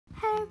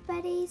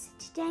buddies,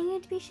 today I'm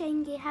going to be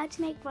showing you how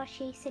to make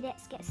Roshi, so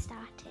let's get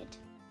started.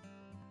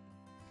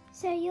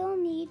 So you'll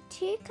need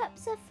 2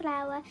 cups of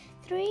flour,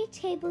 3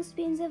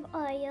 tablespoons of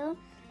oil,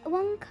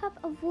 1 cup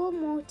of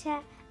warm water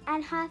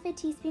and half a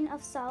teaspoon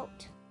of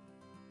salt.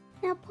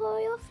 Now pour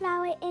your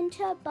flour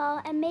into a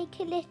bowl and make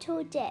a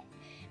little dip.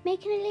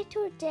 Making a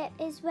little dip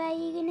is where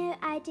you're going to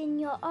add in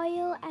your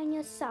oil and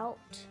your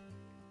salt.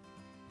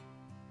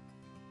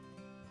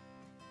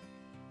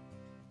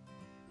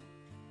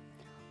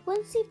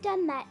 Once you've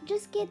done that,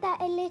 just give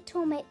that a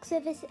little mix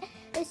with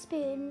a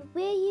spoon.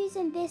 We're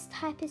using this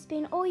type of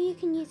spoon, or you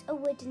can use a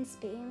wooden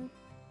spoon.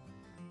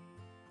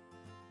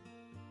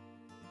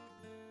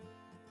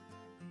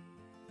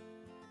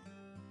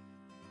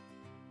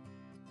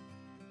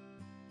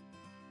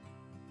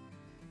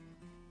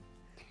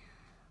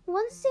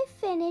 Once you've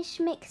finished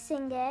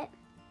mixing it,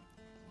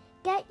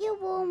 get your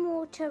warm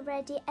water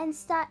ready and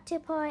start to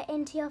pour it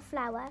into your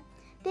flour.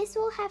 This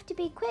will have to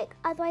be quick,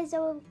 otherwise it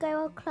will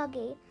go all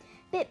cloggy.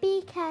 But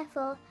be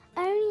careful,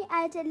 only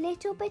add a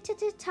little bit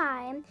at a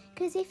time,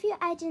 because if you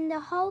add in the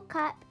whole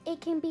cup,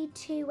 it can be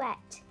too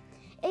wet.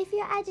 If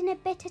you're adding a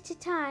bit at a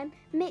time,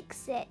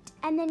 mix it,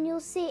 and then you'll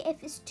see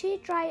if it's too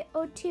dry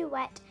or too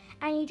wet,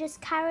 and you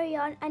just carry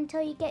on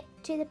until you get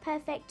to the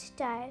perfect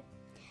dough.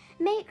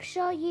 Make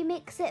sure you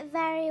mix it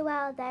very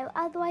well though,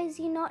 otherwise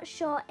you're not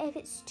sure if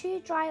it's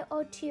too dry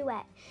or too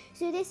wet.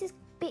 So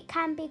it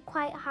can be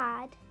quite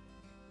hard.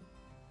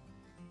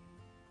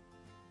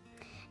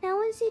 Now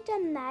once you've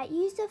done that,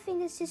 use your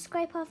fingers to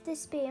scrape off the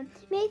spoon.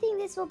 You may think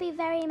this will be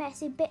very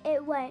messy, but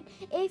it won't.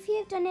 If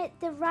you've done it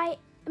the right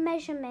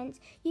measurements,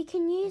 you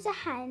can use your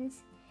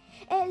hands.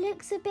 It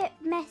looks a bit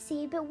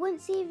messy, but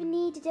once you've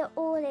kneaded it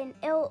all in,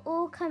 it'll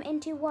all come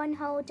into one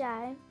whole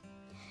dough.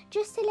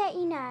 Just to let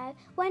you know,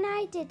 when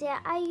I did it,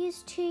 I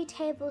used 2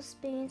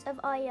 tablespoons of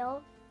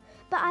oil.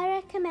 But I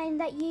recommend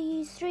that you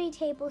use 3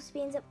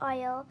 tablespoons of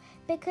oil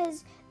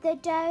because the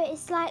dough is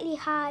slightly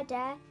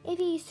harder. If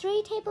you use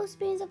 3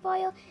 tablespoons of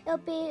oil, it'll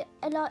be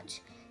a lot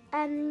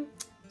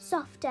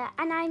softer,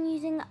 and I'm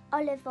using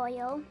olive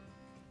oil.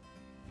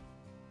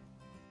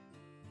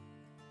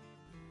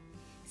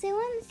 So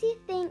once you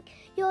think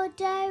your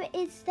dough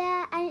is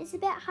there and it's a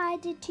bit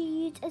harder to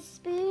use a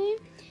spoon,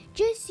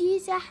 just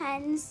use your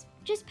hands.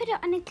 Just put it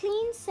on a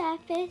clean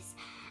surface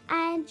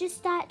and just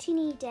start to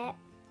knead it.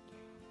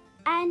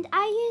 And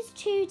I use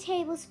 2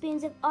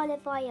 tablespoons of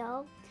olive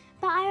oil,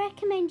 but I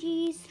recommend you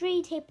use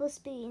 3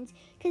 tablespoons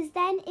because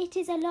then it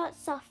is a lot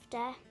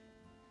softer.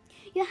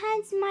 Your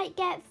hands might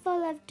get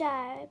full of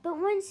dough, but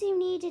once you've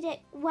kneaded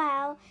it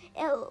well,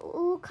 it'll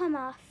all come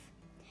off.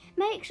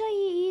 Make sure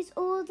you use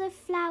all the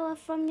flour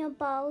from your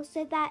bowl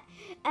so that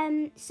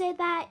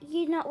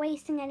you're not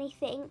wasting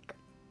anything.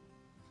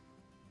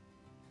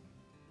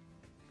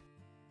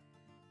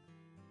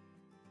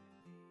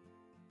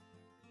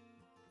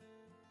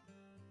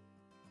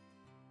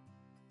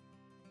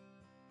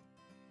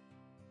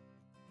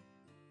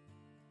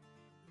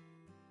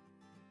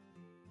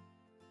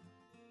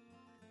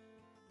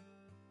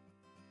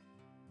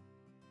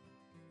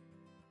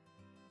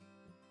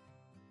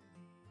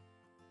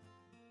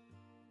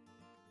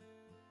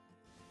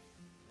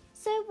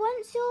 So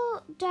once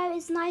your dough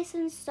is nice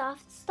and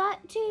soft,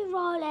 start to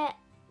roll it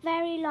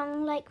very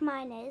long like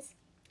mine is.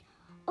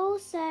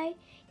 Also,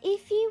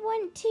 if you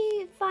want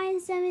to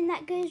find something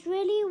that goes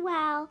really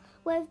well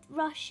with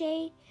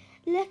Roshi,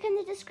 look in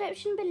the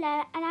description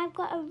below and I've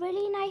got a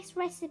really nice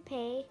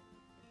recipe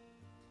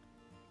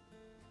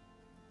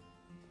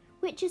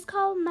which is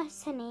called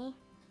Mashuni.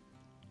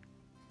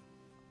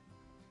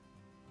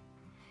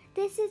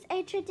 This is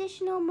a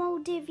traditional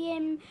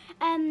Maldivian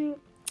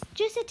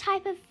just a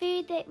type of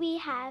food that we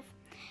have.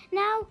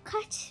 Now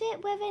cut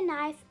it with a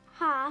knife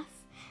half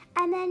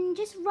and then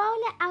just roll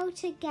it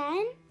out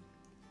again,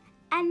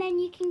 and then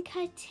you can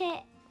cut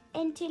it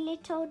into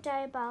little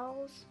dough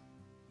balls.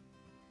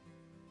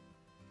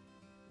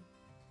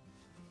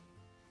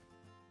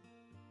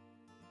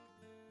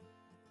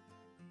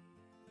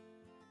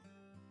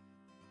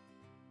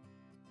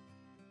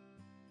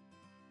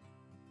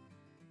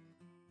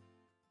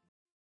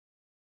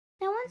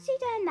 Now once you've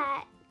done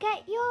that,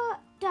 get your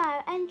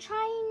dough and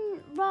try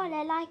and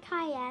roll it like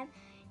I am.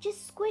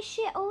 Just squish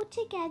it all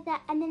together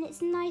and then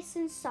it's nice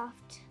and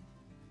soft.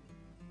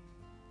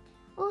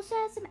 Also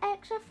add some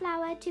extra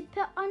flour to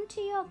put onto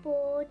your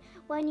board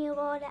when you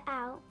roll it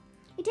out.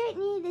 You don't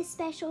need this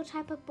special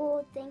type of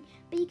board thing,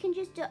 but you can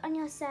just do it on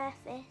your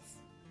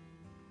surface.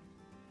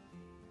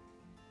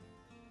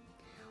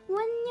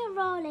 When you're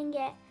rolling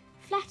it,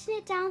 flatten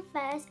it down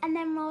first and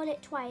then roll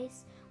it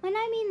twice. When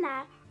I mean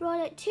that,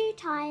 roll it 2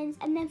 times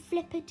and then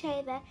flip it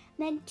over,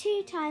 then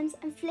 2 times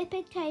and flip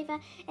it over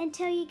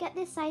until you get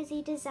the size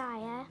you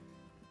desire.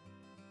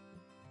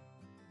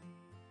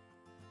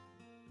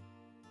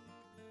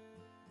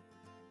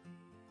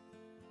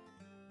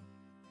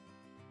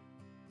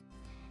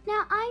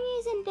 Now I'm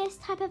using this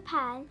type of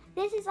pan.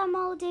 This is a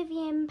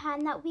Maldivian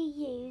pan that we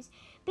use,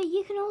 but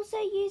you can also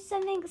use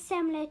something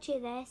similar to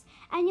this,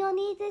 and you'll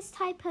need this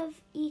type of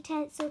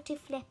utensil to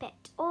flip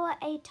it, or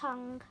a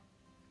tongue.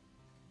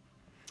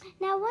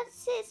 Now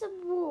once it's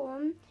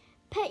warm,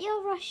 put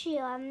your Roshi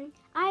on.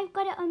 I've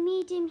got it on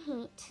medium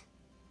heat.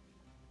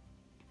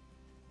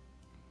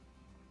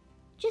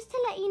 Just to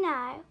let you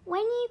know,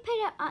 when you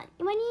put it on,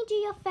 when you do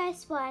your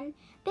first one,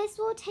 this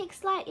will take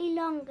slightly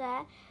longer,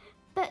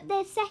 but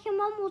the second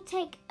one will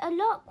take a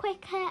lot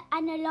quicker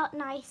and a lot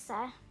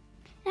nicer.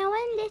 Now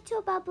when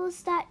little bubbles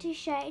start to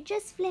show,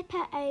 just flip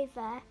it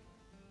over.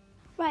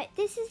 Right,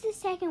 this is the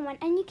second one,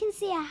 and you can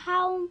see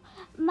how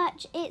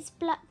much it's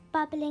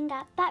bubbling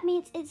up. That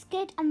means it's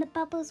good and the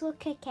bubbles will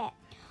cook it.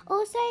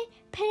 Also,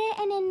 put it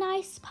in a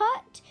nice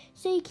pot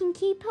so you can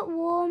keep it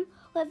warm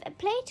with a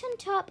plate on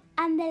top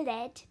and the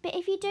lid. But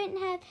if you don't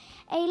have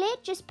a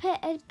lid, just put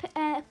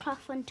a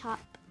cloth on top.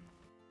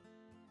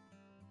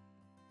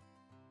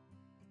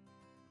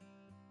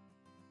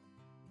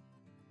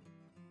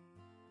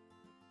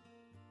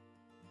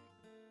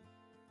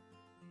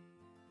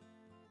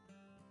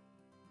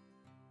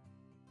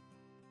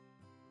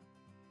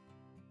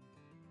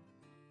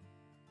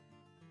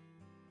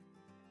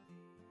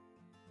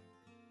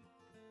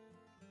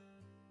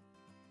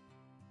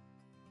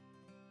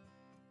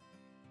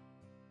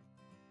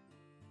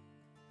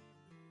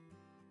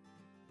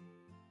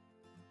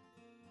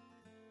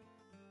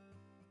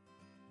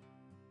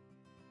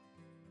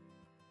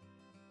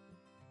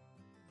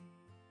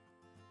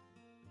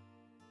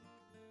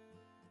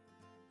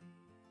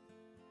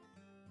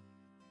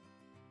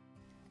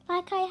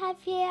 Like I have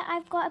here,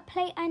 I've got a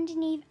plate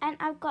underneath and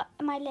I've got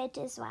my lid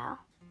as well.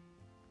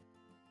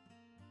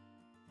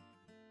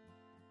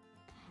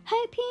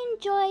 Hope you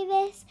enjoy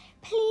this.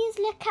 Please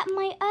look at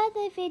my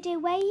other video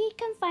where you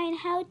can find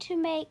how to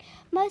make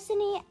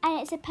Mashuni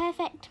and it's a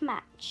perfect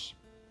match.